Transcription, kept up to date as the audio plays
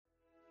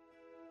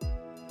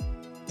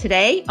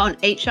Today on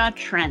HR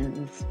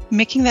Trends.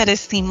 Making that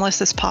as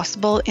seamless as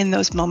possible in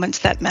those moments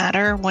that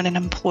matter when an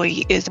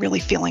employee is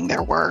really feeling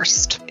their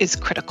worst is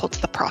critical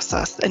to the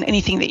process. And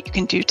anything that you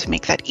can do to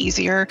make that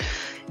easier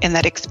and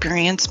that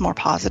experience more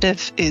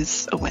positive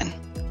is a win.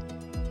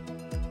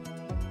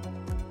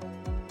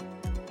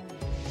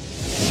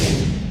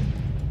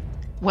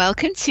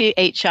 Welcome to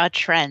HR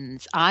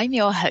Trends. I'm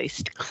your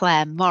host,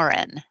 Claire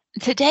Morin.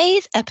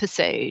 Today's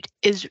episode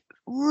is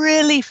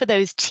really for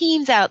those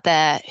teams out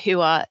there who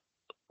are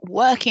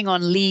working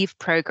on leave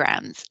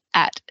programs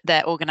at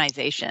their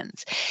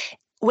organizations.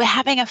 We're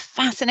having a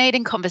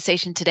fascinating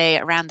conversation today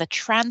around the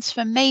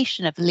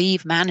transformation of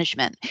leave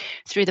management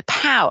through the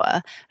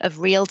power of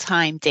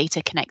real-time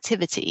data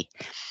connectivity,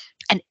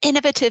 an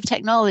innovative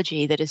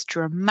technology that is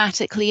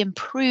dramatically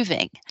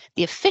improving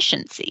the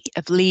efficiency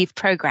of leave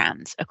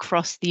programs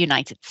across the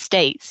United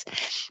States.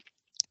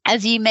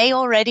 As you may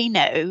already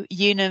know,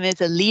 Unum is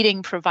a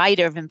leading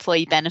provider of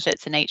employee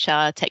benefits and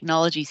HR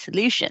technology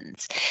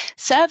solutions,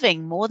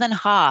 serving more than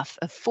half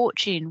of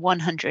Fortune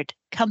 100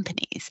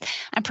 companies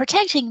and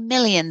protecting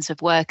millions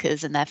of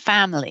workers and their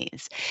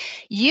families.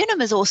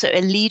 Unum is also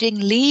a leading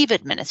leave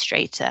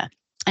administrator.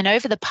 And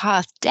over the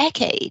past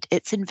decade,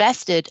 it's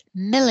invested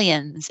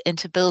millions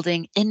into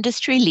building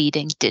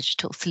industry-leading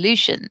digital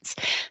solutions,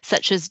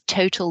 such as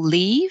Total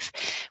Leave,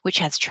 which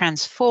has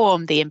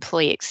transformed the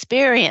employee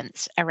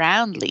experience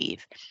around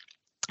leave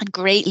and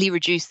greatly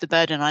reduced the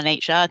burden on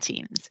HR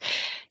teams.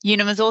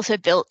 Unum has also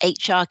built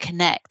HR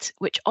Connect,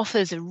 which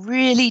offers a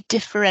really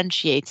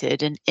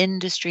differentiated and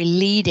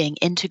industry-leading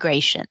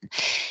integration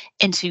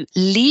into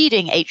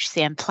leading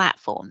HCM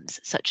platforms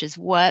such as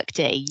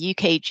Workday,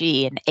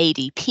 UKG, and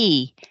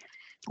ADP.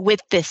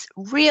 With this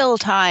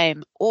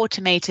real-time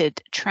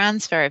automated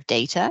transfer of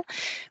data,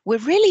 we're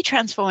really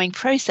transforming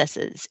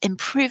processes,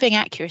 improving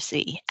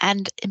accuracy,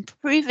 and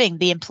improving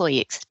the employee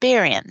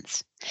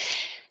experience.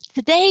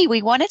 Today,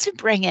 we wanted to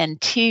bring in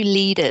two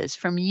leaders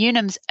from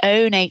Unum's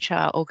own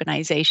HR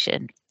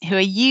organization who are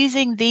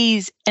using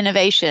these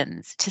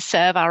innovations to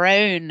serve our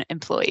own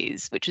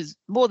employees, which is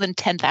more than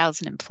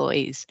 10,000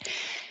 employees.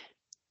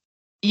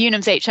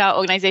 Unum's HR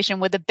organization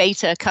were the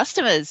beta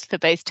customers for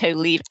both Total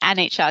Leave and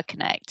HR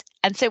Connect.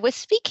 And so we're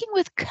speaking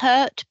with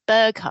Curt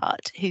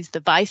Burghardt, who's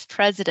the Vice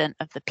President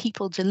of the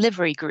People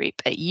Delivery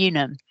Group at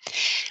Unum.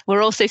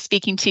 We're also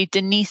speaking to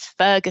Denise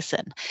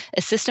Ferguson,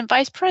 Assistant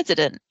Vice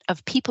President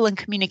of People and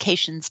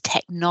Communications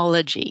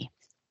Technology.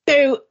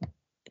 So,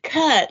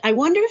 Curt, I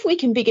wonder if we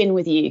can begin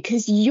with you,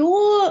 because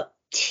your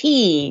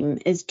team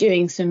is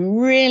doing some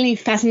really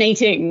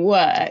fascinating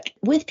work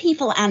with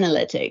people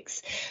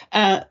analytics.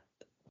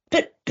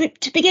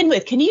 But to begin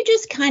with, can you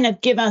just kind of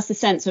give us a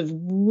sense of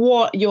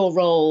what your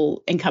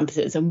role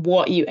encompasses and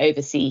what you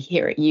oversee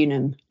here at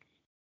Unum?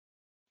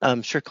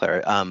 Sure,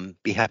 Claire.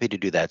 Be happy to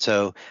do that.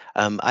 So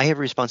I have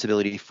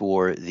responsibility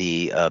for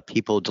the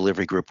People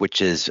Delivery Group,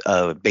 which is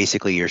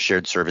basically your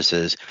shared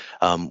services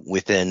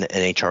within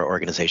an HR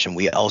organization.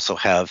 We also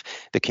have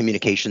the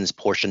communications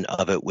portion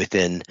of it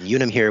within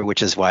Unum here,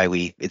 which is why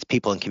it's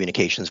People and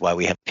Communications, why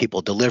we have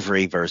People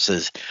Delivery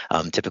versus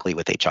typically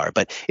with HR.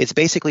 But it's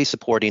basically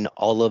supporting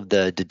all of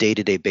the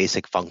day-to-day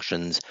basic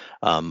functions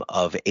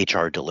of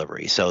HR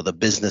delivery. So the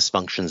business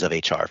functions of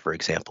HR, for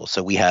example.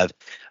 So we have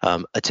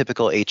a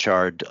typical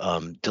HR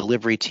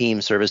delivery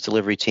team, service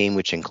delivery team,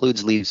 which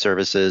includes leave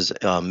services,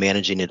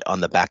 managing it on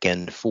the back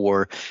end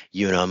for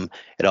Unum.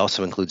 It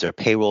also includes our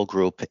payroll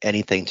group,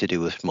 anything to do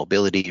with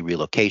mobility,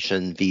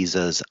 relocation,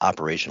 visas,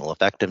 operational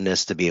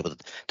effectiveness to be able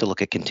to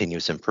look at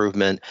continuous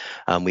improvement.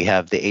 We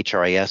have the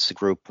HRIS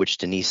group, which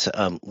Denise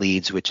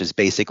leads, which is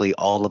basically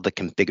all of the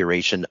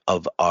configuration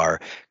of our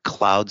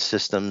cloud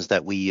systems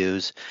that we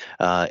use,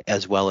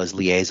 as well as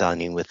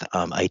liaisoning with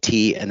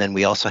IT. And then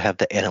we also have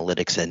the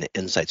analytics and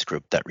insights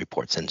group that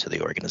reports into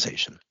the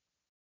organization.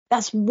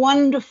 That's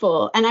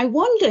wonderful. And I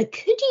wonder,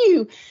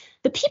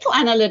 the people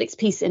analytics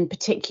piece in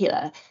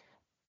particular,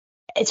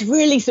 it's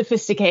really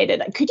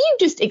sophisticated. Could you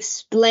just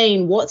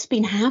explain what's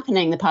been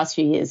happening the past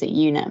few years at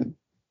Unum,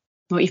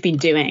 what you've been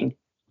doing?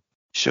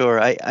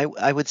 Sure.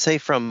 I would say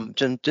from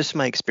just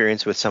my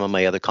experience with some of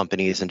my other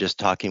companies and just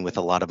talking with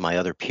a lot of my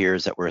other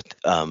peers that were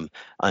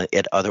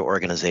at other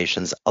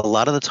organizations, a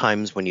lot of the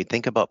times when you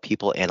think about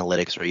people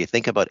analytics or you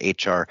think about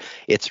HR,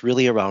 it's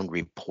really around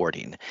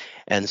reporting.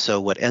 And so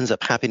what ends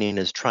up happening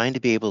is trying to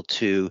be able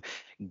to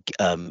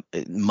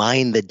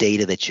mine the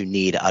data that you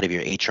need out of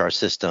your HR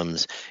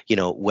systems,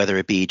 whether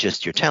it be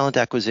just your talent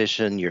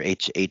acquisition, your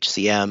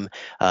HCM,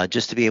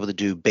 just to be able to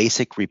do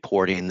basic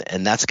reporting.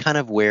 And that's kind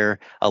of where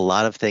a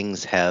lot of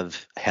things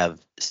have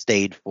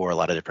stayed for a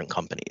lot of different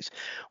companies.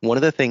 One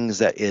of the things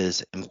that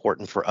is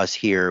important for us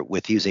here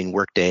with using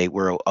Workday,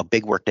 we're a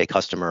big Workday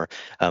customer.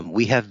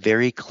 We have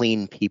very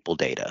clean people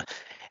data.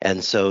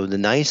 And so the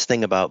nice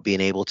thing about being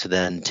able to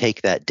then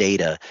take that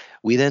data,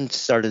 we then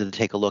started to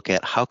take a look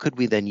at how could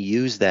we then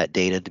use that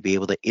data to be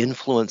able to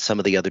influence some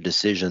of the other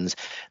decisions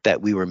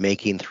that we were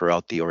making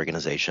throughout the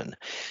organization.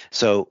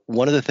 So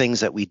one of the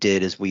things that we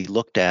did is we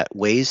looked at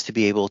ways to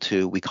be able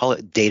to, we call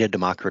it data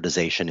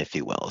democratization, if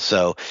you will.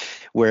 So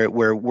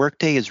where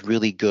Workday is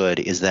really good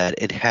is that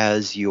it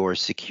has your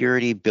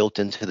security built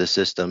into the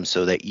system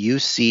so that you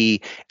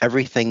see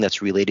everything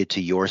that's related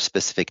to your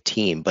specific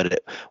team.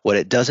 But what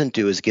it doesn't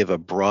do is give a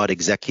broad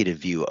executive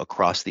view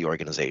across the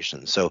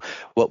organization. So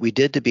what we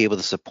did to be able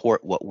to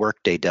support what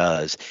Workday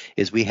does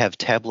is we have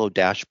Tableau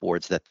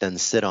dashboards that then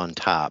sit on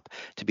top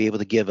to be able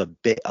to give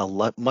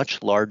a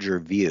much larger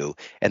view,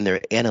 and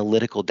they're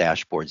analytical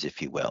dashboards,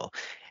 if you will.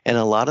 And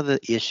a lot of the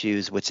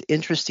issues, what's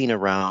interesting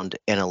around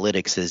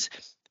analytics is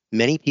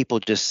many people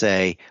just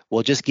say,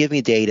 well, just give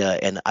me data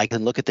and I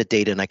can look at the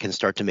data and I can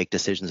start to make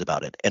decisions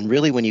about it. And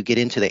really, when you get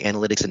into the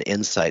analytics and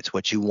insights,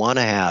 what you want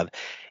to have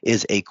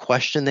is a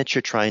question that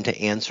you're trying to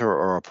answer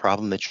or a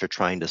problem that you're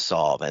trying to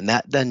solve. And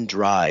that then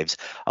drives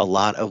a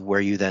lot of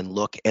where you then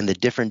look and the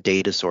different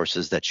data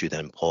sources that you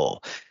then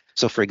pull.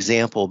 So for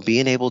example,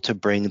 being able to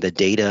bring the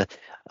data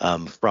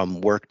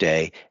from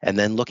Workday and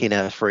then looking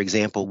at, for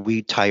example,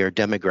 we tie our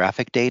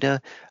demographic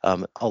data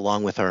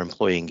along with our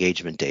employee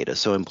engagement data.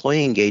 So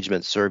employee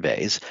engagement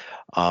surveys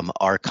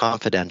are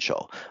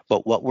confidential,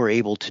 but what we're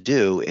able to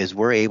do is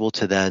we're able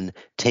to then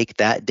take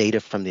that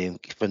data from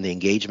the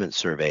engagement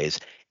surveys,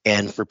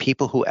 and for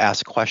people who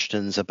ask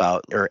questions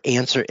about or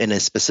answer in a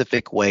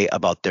specific way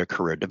about their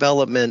career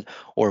development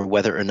or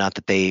whether or not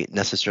that they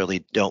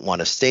necessarily don't want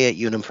to stay at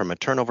Unum from a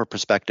turnover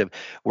perspective,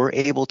 we're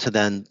able to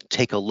then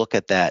take a look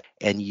at that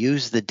and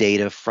use the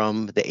data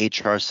from the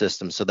HR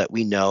system so that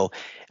we know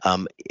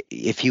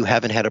if you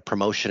haven't had a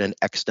promotion in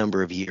X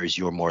number of years,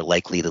 you're more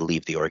likely to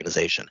leave the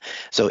organization.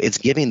 So it's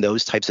giving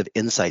those types of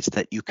insights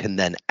that you can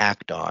then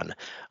act on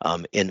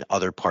in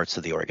other parts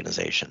of the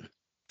organization.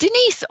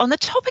 Denise, on the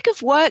topic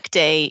of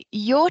Workday,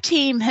 your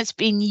team has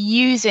been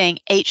using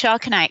HR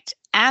Connect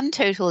and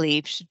Total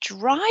Leave to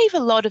drive a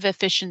lot of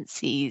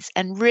efficiencies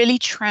and really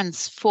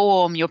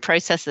transform your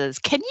processes.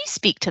 Can you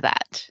speak to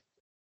that?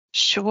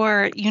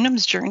 Sure.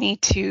 Unum's journey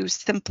to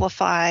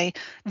simplify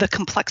the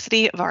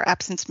complexity of our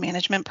absence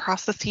management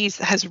processes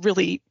has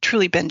really,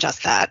 truly been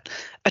just that,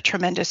 a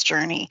tremendous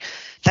journey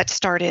that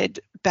started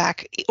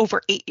back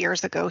over 8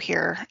 years ago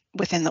here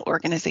within the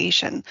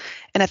organization.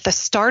 And at the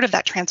start of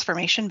that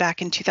transformation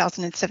back in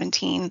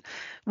 2017,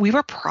 we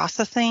were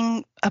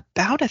processing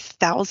about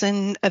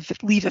 1,000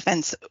 leave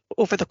events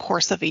over the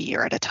course of a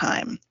year at a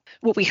time.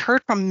 What we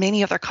heard from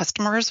many other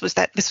customers was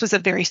that this was a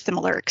very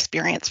similar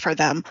experience for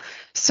them.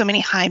 So many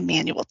high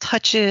manual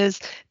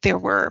touches. There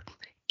were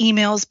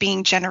emails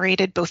being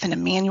generated both in a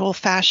manual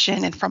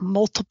fashion and from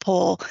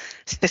multiple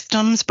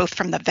systems, both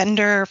from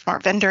our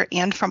vendor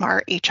and from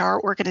our HR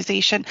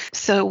organization.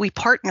 So we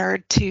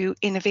partnered to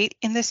innovate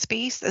in this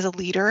space as a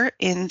leader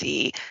in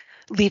the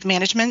leave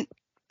management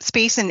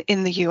space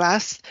in the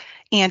US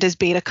and as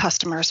beta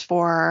customers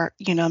for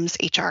Unum's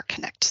HR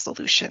Connect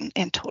solution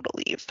and Total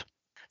Leave.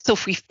 So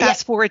if we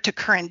fast forward to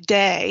current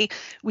day,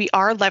 we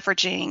are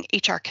leveraging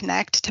HR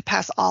Connect to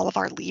pass all of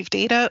our leave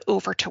data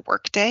over to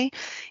Workday.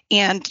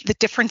 And the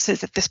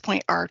differences at this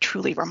point are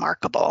truly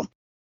remarkable.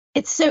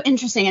 It's so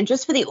interesting. And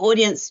just for the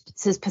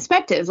audience's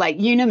perspective, like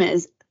Unum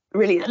is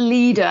really a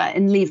leader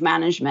in leave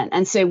management.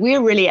 And so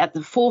we're really at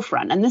the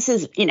forefront. And this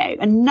is,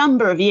 a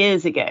number of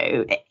years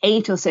ago,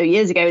 8 or so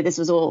years ago, this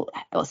was all,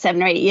 or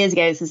 7 or 8 years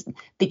ago, this is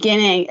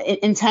beginning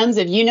in terms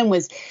of Unum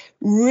was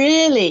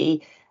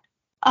really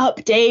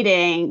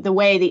updating the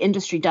way the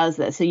industry does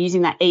this. So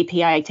using that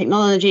API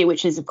technology,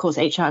 which is, of course,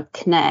 HR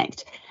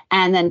Connect,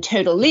 and then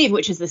Total Leave,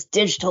 which is this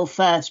digital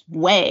first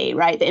way,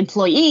 right? The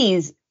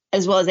employees,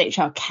 as well as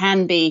HR,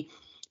 can be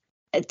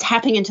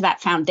tapping into that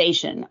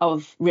foundation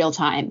of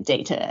real-time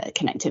data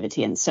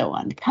connectivity and so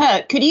on.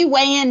 Curt, could you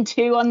weigh in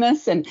too on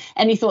this, and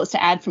any thoughts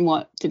to add from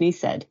what Denise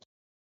said?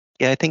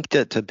 Yeah, I think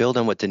that to build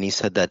on what Denise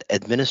said, that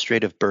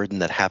administrative burden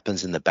that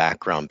happens in the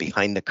background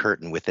behind the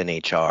curtain within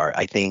HR,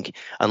 I think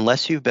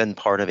unless you've been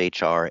part of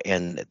HR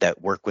and that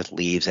work with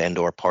leaves and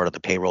or part of the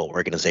payroll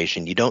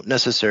organization, you don't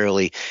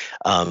necessarily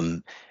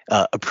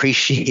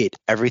appreciate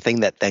everything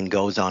that then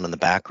goes on in the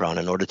background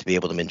in order to be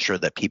able to ensure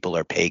that people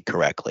are paid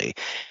correctly.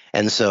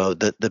 And so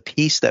the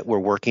piece that we're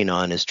working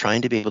on is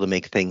trying to be able to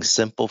make things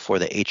simple for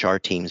the HR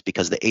teams,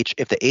 because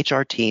if the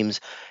HR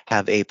teams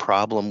have a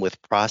problem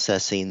with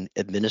processing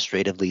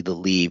administratively the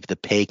leave, the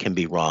pay can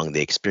be wrong,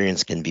 the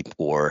experience can be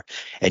poor,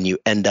 and you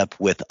end up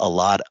with a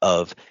lot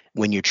of,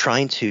 when you're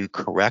trying to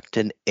correct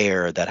an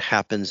error that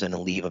happens in a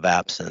leave of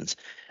absence,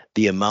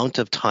 the amount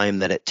of time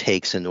that it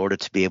takes in order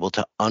to be able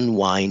to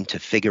unwind, to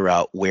figure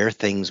out where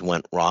things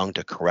went wrong,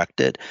 to correct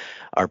it,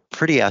 are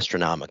pretty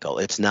astronomical.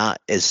 It's not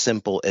as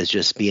simple as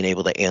just being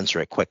able to answer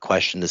a quick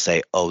question to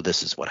say, oh,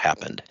 this is what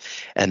happened.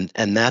 And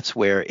that's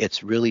where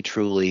it's really,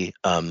 truly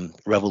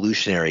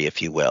revolutionary,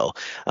 if you will,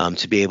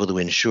 to be able to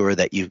ensure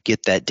that you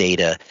get that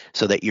data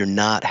so that you're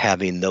not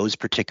having those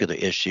particular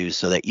issues,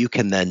 so that you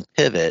can then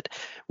pivot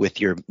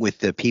with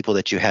the people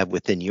that you have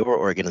within your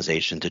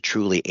organization to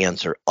truly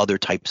answer other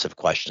types of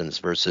questions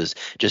versus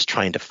just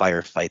trying to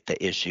firefight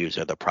the issues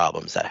or the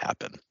problems that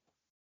happen.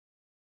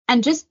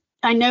 And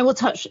I know we'll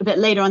touch a bit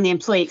later on the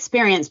employee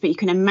experience, but you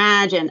can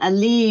imagine a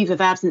leave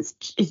of absence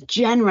is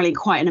generally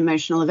quite an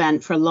emotional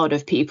event for a lot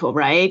of people,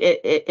 right?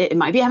 It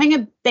might be having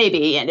a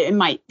baby, and it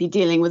might be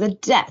dealing with a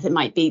death, it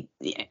might be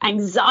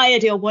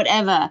anxiety or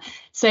whatever.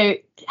 So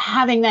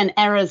having then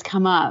errors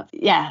come up,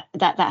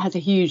 that has a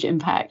huge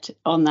impact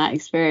on that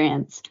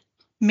experience.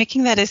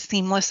 Making that as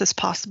seamless as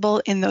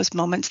possible in those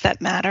moments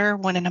that matter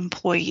when an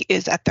employee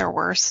is at their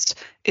worst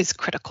is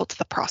critical to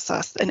the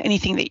process. And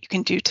anything that you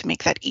can do to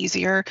make that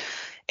easier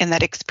and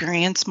that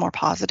experience more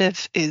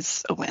positive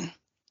is a win.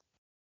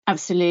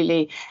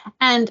 Absolutely.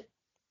 And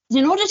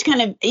in order to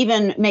kind of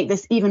even make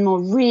this even more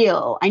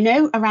real, I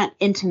know around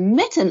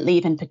intermittent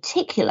leave in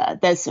particular,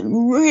 there's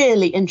some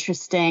really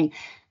interesting,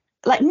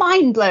 like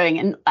mind-blowing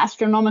and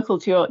astronomical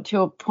to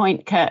your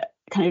point, Curt,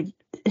 kind of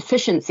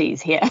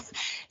efficiencies here.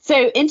 So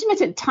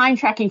intermittent time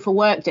tracking for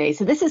Workday.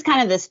 So this is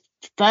kind of this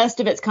first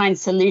of its kind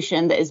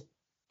solution that is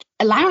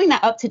allowing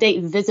that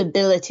up-to-date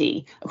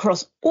visibility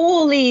across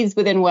all leaves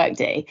within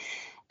Workday.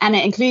 And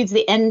it includes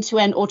the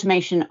end-to-end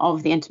automation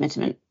of the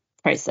intermittent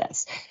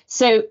process.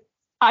 So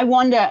I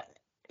wonder,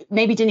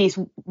 maybe Denise,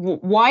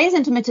 why is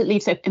intermittent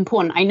leave so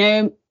important? I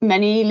know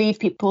many leave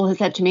people have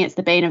said to me it's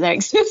the bane of their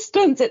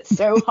existence. It's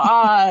so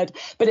hard,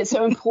 but it's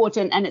so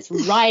important, and it's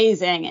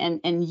rising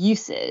in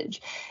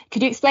usage.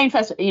 Could you explain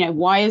first,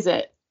 why is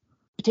it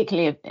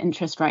particularly of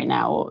interest right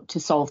now to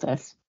solve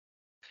this?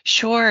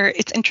 Sure.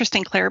 It's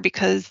interesting, Claire,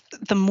 because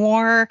the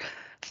more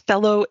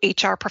fellow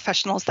HR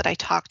professionals that I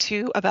talk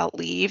to about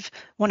leave,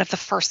 one of the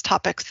first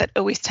topics that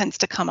always tends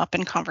to come up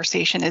in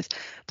conversation is,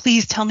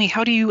 please tell me,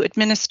 how do you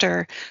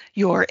administer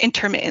your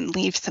intermittent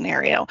leave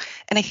scenario?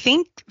 And I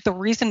think the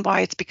reason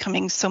why it's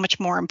becoming so much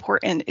more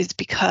important is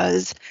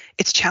because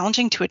it's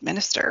challenging to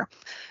administer.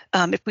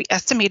 If we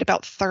estimate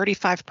about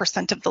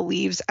 35% of the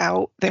leaves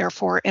out there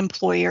for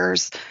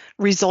employers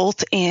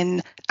result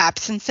in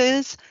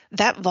absences,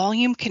 that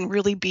volume can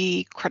really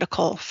be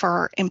critical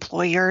for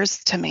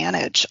employers to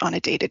manage on a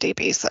day-to-day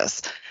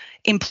basis.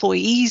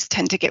 Employees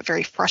tend to get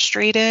very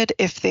frustrated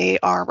if they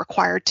are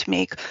required to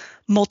make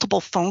multiple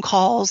phone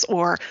calls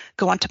or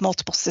go onto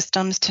multiple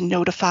systems to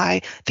notify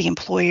the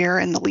employer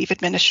and the leave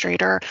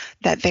administrator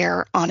that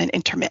they're on an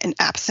intermittent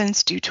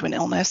absence due to an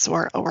illness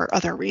or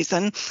other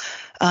reason.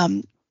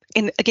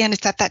 And again,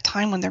 it's at that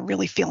time when they're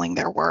really feeling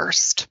their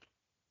worst.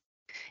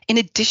 In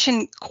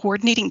addition,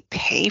 coordinating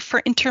pay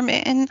for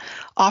intermittent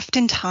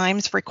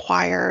oftentimes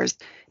requires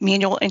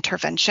manual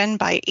intervention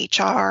by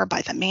HR,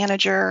 by the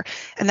manager,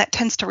 and that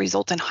tends to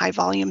result in high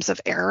volumes of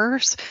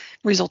errors,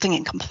 resulting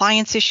in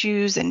compliance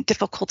issues and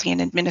difficulty in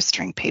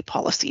administering pay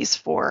policies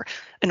for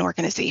an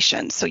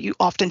organization. So you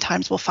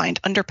oftentimes will find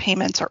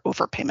underpayments or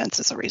overpayments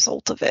as a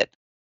result of it.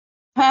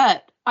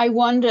 Curt, I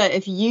wonder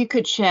if you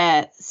could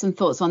share some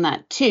thoughts on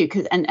that too,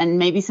 and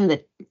maybe some of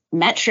the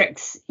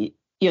metrics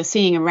you're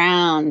seeing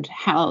around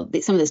how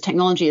some of this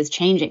technology is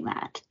changing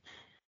that.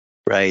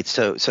 Right.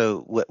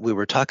 So what we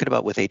were talking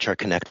about with HR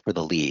Connect for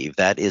the leave,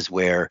 that is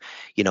where,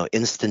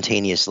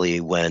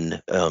 instantaneously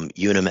when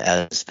Unum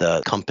as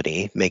the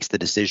company makes the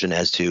decision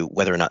as to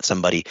whether or not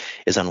somebody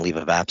is on a leave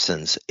of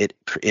absence, it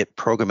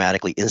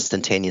programmatically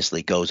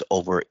instantaneously goes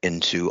over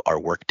into our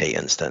Workday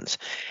instance.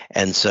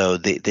 And so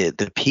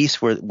the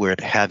piece where we're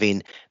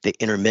having the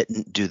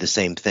intermittent do the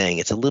same thing,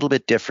 it's a little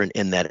bit different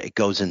in that it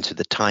goes into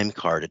the time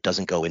card. It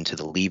doesn't go into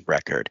the leave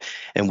record.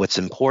 And what's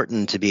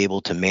important to be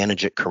able to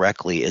manage it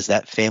correctly is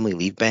that family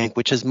leave bank,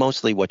 which is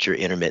mostly what your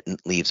intermittent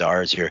leaves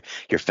are, is your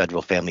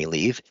federal family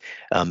leave.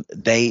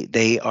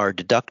 They are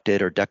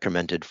deducted or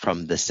decremented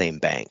from the same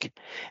bank.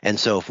 And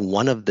so if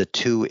one of the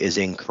two is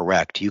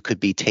incorrect, you could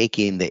be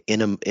taking the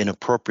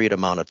inappropriate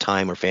amount of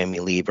time or family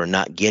leave or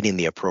not getting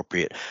the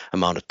appropriate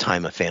amount of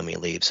time of family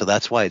leave. So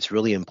that's why it's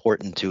really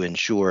important to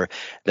ensure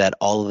that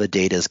all of the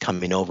data is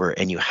coming over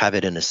and you have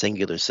it in a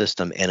singular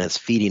system and it's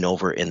feeding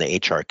over in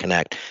the HR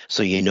Connect,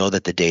 so you know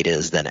that the data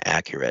is then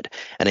accurate.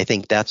 And I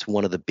think that's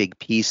one of the big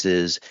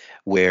pieces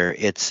where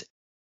it's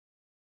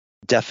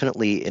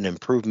definitely an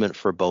improvement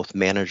for both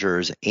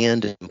managers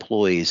and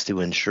employees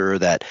to ensure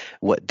that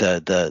what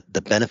the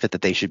benefit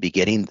that they should be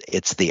getting,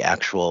 it's the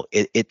actual,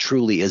 it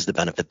truly is the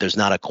benefit. There's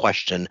not a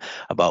question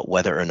about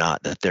whether or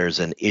not that there's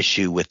an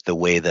issue with the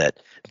way that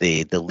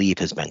the leave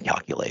has been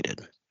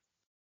calculated.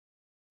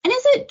 And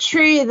is it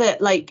true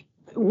that, like,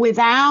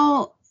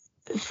 without,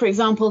 for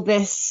example,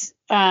 this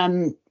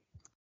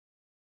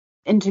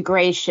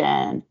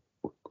integration,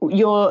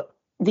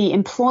 the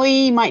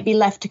employee might be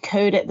left to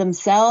code it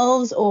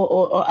themselves,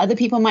 or other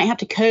people might have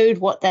to code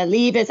what their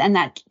leave is, and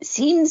that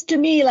seems to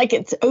me like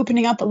it's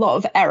opening up a lot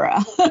of error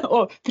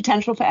or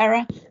potential for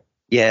error?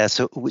 Yeah,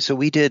 so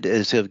we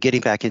did so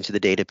getting back into the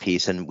data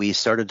piece, and we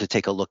started to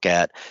take a look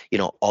at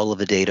all of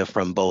the data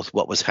from both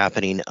what was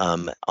happening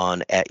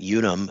on at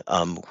Unum,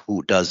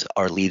 who does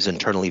our leaves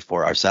internally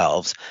for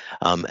ourselves,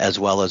 as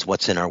well as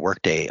what's in our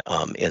Workday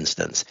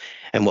instance.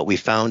 And what we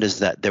found is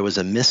that there was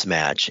a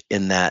mismatch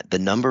in that the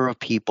number of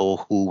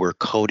people who were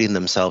coding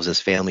themselves as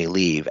family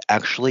leave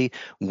actually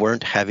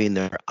weren't having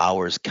their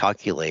hours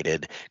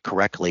calculated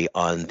correctly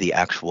on the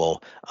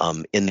actual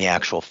in the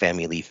actual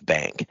family leave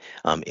bank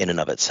in and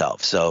of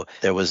itself. So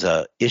there was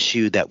a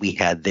issue that we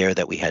had there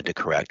that we had to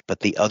correct.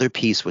 But the other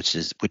piece, which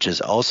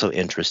is also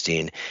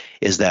interesting,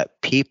 is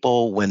that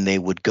people, when they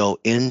would go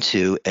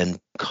into and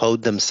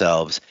code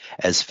themselves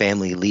as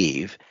family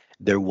leave,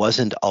 there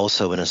wasn't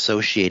also an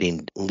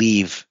associating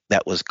leave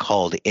that was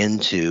called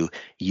into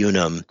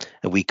Unum.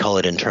 We call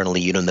it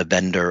internally Unum the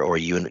vendor, or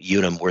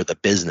Unum we're the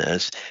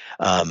business.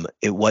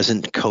 It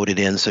wasn't coded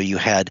in, so you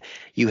had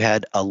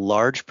a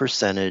large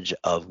percentage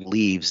of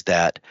leaves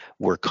that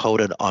were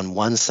coded on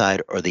one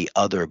side or the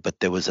other, but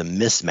there was a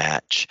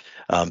mismatch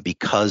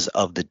because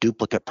of the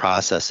duplicate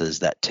processes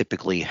that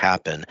typically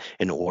happen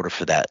in order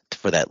for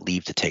that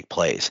leave to take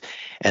place.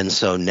 And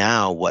so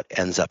now what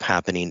ends up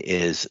happening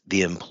is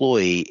the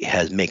employee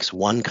makes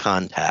one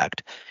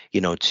contact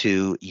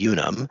to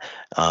Unum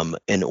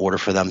in order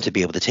for them to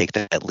be able to take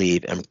that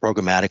leave, and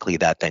programmatically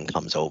that then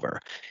comes over.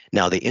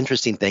 Now, the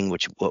interesting thing,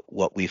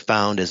 what we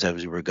found is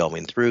as we were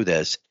going through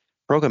this,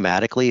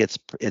 programmatically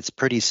it's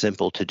pretty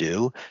simple to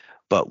do,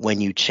 but when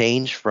you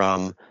change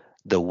from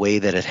the way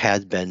that it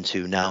had been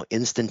to now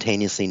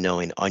instantaneously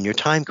knowing on your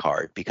time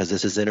card, because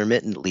this is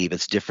intermittent leave,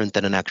 it's different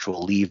than an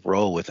actual leave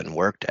role within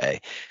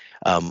Workday.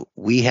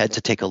 We had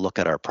to take a look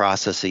at our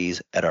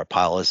processes, at our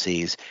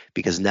policies,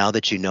 because now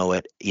that you know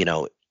it,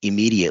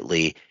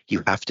 immediately,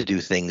 you have to do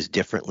things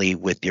differently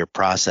with your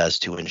process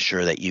to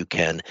ensure that you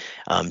can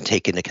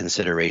take into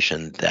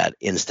consideration that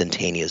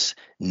instantaneous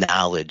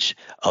knowledge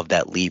of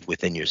that leave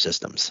within your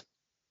systems.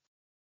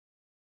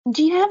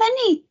 Do you have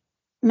any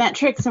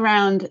metrics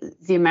around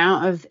the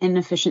amount of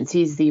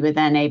inefficiencies that you were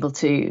then able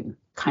to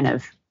kind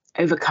of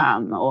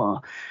overcome,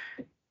 or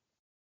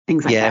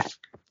things like that?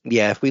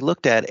 Yeah, if we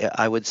looked at it,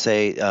 I would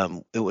say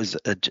it was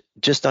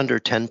just under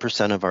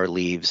 10% of our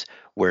leaves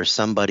where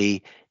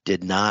somebody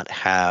did not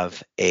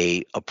have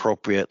a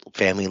appropriate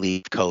family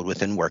leave code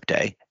within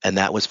Workday, and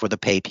that was for the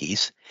pay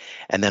piece.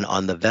 And then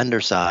on the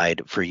vendor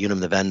side, for Unum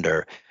the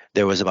vendor,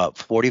 there was about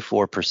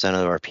 44%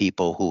 of our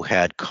people who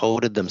had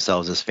coded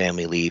themselves as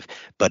family leave,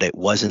 but it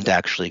wasn't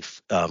actually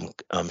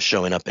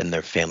showing up in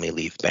their family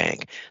leave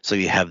bank. So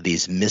you have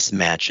these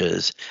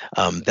mismatches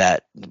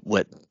that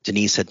what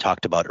Denise had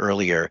talked about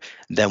earlier.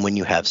 Then when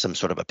you have some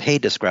sort of a pay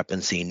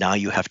discrepancy, now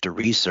you have to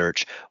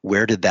research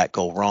where did that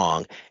go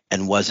wrong,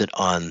 and was it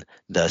on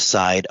the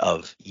side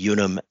of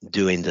Unum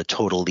doing the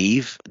total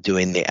leave,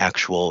 doing the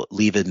actual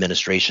leave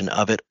administration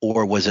of it,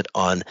 or was it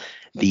on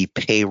the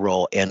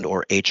payroll and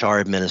or HR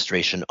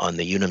administration on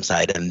the Unum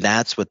side? And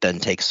that's what then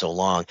takes so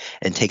long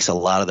and takes a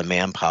lot of the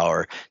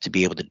manpower to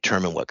be able to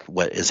determine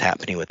what is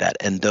happening with that.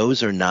 And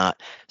those are not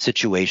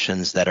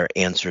situations that are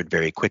answered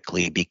very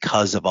quickly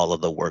because of all of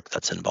the work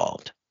that's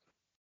involved.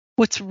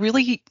 What's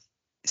really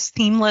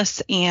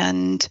seamless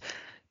and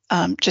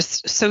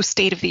just so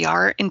state of the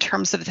art in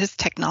terms of this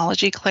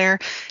technology, Claire,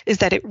 is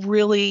that it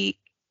really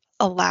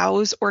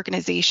allows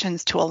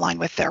organizations to align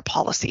with their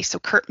policy. So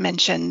Curt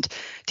mentioned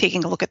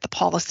taking a look at the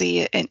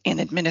policy and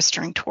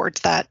administering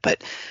towards that,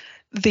 but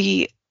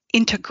the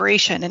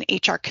integration in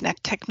HR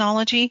Connect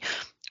technology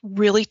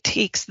really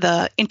takes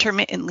the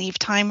intermittent leave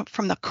time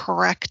from the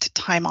correct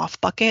time off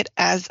bucket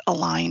as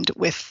aligned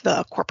with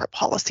the corporate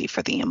policy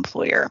for the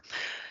employer.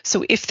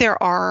 So if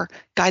there are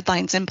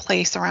guidelines in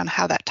place around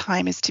how that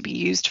time is to be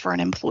used for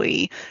an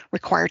employee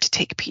required to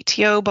take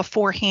PTO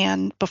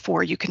beforehand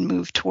before you can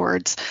move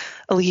towards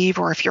a leave,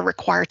 or if you're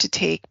required to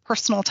take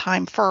personal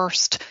time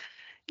first,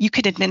 you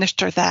can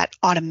administer that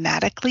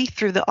automatically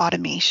through the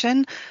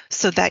automation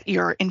so that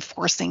you're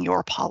enforcing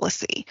your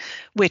policy,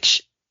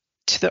 which,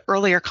 to the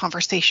earlier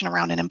conversation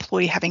around an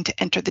employee having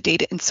to enter the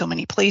data in so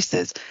many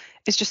places,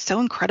 is just so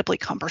incredibly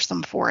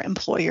cumbersome for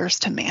employers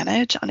to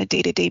manage on a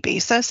day-to-day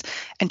basis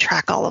and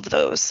track all of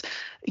those.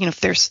 If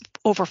there's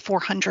over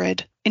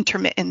 400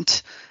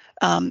 intermittent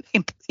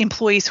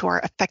employees who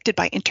are affected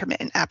by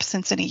intermittent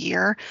absence in a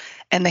year,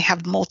 and they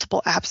have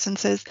multiple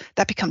absences,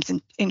 that becomes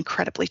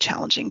incredibly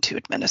challenging to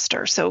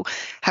administer. So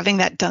having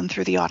that done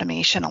through the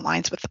automation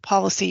aligns with the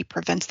policy,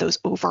 prevents those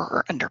over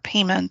or under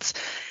payments,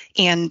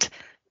 and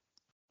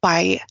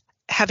by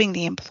having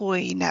the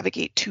employee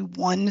navigate to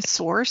one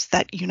source,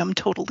 that Unum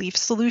Total Leave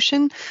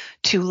solution,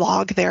 to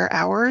log their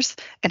hours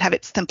and have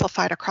it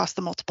simplified across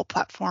the multiple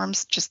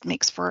platforms, just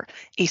makes for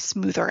a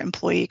smoother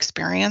employee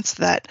experience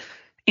that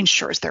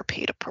ensures they're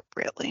paid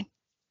appropriately.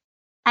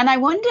 And I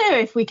wonder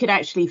if we could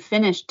actually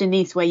finish,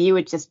 Denise, where you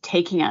were just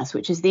taking us,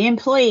 which is the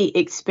employee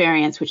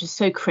experience, which is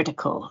so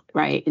critical,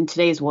 right, in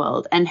today's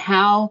world, and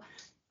how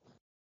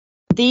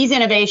these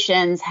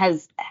innovations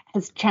has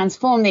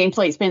transformed the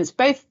employee experience,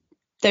 both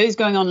those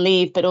going on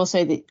leave, but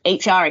also the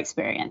HR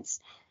experience.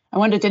 I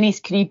wonder, Denise,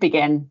 can you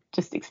begin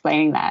just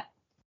explaining that?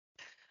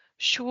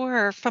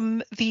 Sure.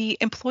 From the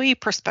employee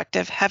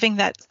perspective, having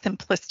that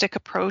simplistic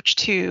approach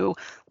to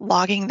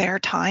logging their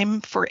time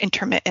for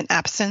intermittent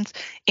absence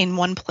in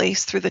one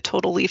place through the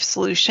total leave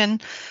solution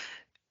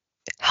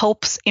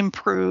helps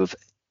improve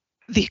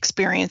the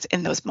experience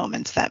in those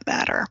moments that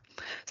matter.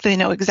 So they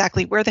know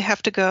exactly where they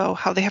have to go,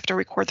 how they have to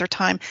record their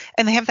time,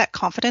 and they have that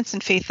confidence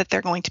and faith that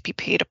they're going to be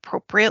paid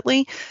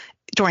appropriately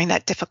during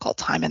that difficult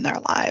time in their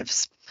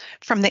lives.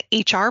 From the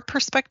HR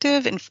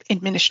perspective and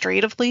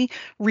administratively,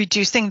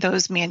 reducing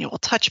those manual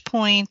touch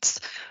points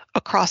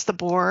across the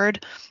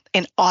board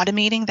and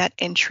automating that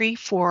entry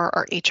for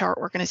our HR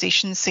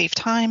organization's save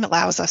time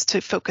allows us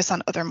to focus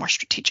on other more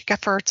strategic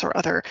efforts or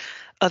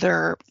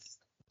other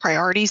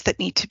priorities that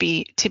need to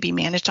be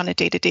managed on a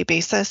day-to-day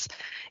basis.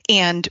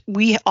 And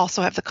we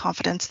also have the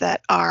confidence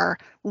that our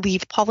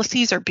leave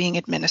policies are being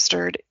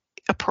administered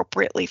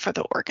appropriately for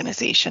the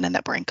organization and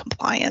that we're in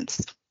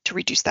compliance to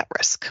reduce that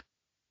risk.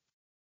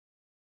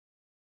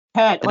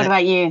 Curt, what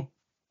about you?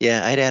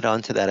 Yeah, I'd add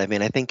on to that. I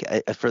mean, I think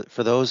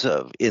for those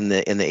in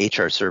the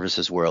HR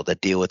services world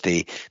that deal with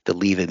the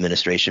leave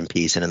administration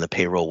piece and in the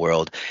payroll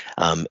world,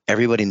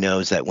 everybody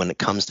knows that when it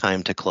comes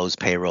time to close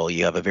payroll,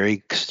 you have a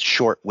very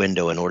short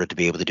window in order to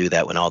be able to do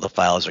that when all the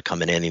files are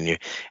coming in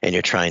and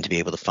you're trying to be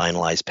able to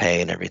finalize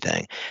pay and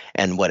everything.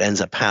 And what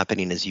ends up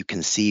happening is you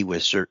can see where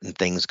certain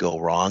things go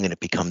wrong and it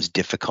becomes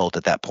difficult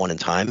at that point in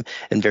time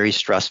and very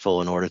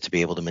stressful in order to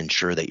be able to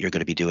ensure that you're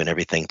going to be doing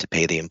everything to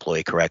pay the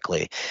employee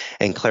correctly.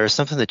 And Claire,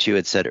 something that you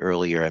had said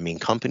earlier, I mean,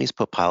 companies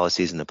put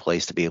policies into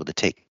place to be able to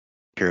take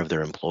care of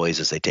their employees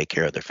as they take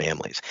care of their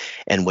families.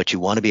 And what you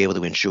want to be able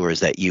to ensure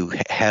is that you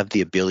have the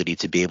ability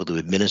to be able to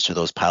administer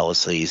those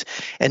policies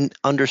and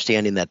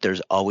understanding that there's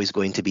always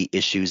going to be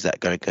issues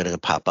that are going to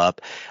pop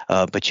up,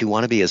 but you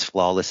want to be as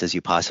flawless as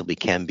you possibly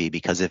can be,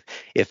 because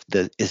if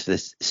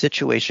the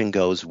situation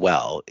goes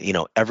well, you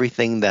know,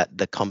 everything that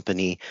a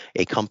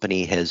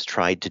company has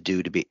tried to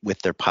do to be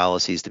with their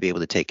policies to be able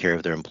to take care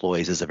of their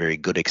employees is a very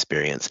good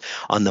experience.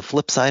 On the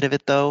flip side of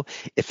it, though,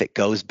 if it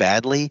goes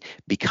badly,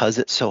 because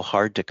it's so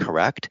hard to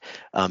correct,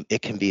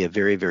 it can be a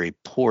very, very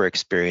poor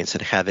experience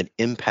and have an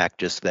impact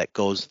just that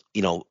goes,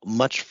 you know,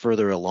 much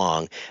further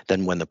along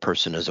than when the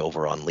person is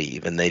over on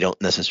leave and they don't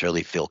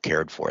necessarily feel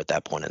cared for at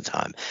that point in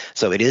time.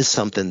 So it is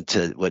something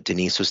to what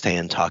Denise was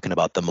saying, talking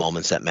about the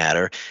moments that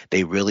matter.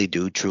 They really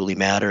do truly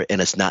matter. And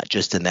it's not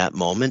just in that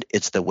moment,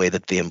 it's the way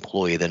that the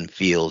employee then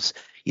feels,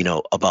 you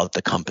know, about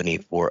the company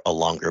for a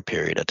longer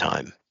period of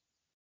time.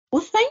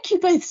 Well, thank you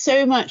both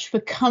so much for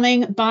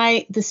coming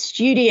by the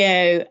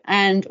studio.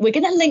 And we're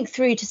going to link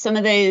through to some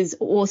of those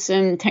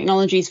awesome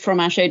technologies from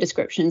our show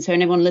description. So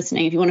anyone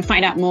listening, if you want to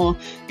find out more,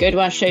 go to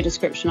our show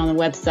description on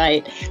the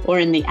website or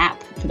in the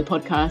app for the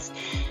podcast.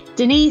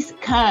 Denise,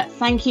 Curt,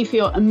 thank you for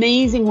your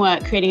amazing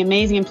work, creating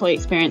amazing employee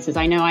experiences.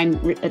 I know I'm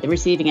at the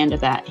receiving end of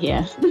that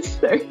here.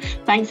 So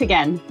thanks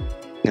again.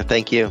 Yeah,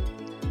 thank you.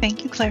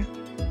 Thank you, Claire.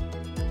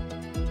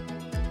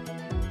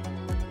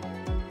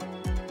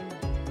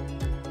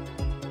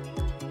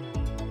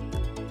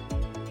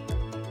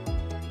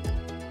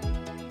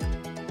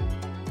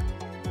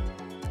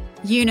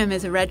 Unum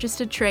is a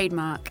registered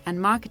trademark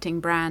and marketing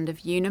brand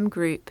of Unum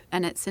Group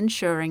and its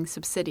insuring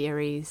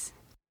subsidiaries.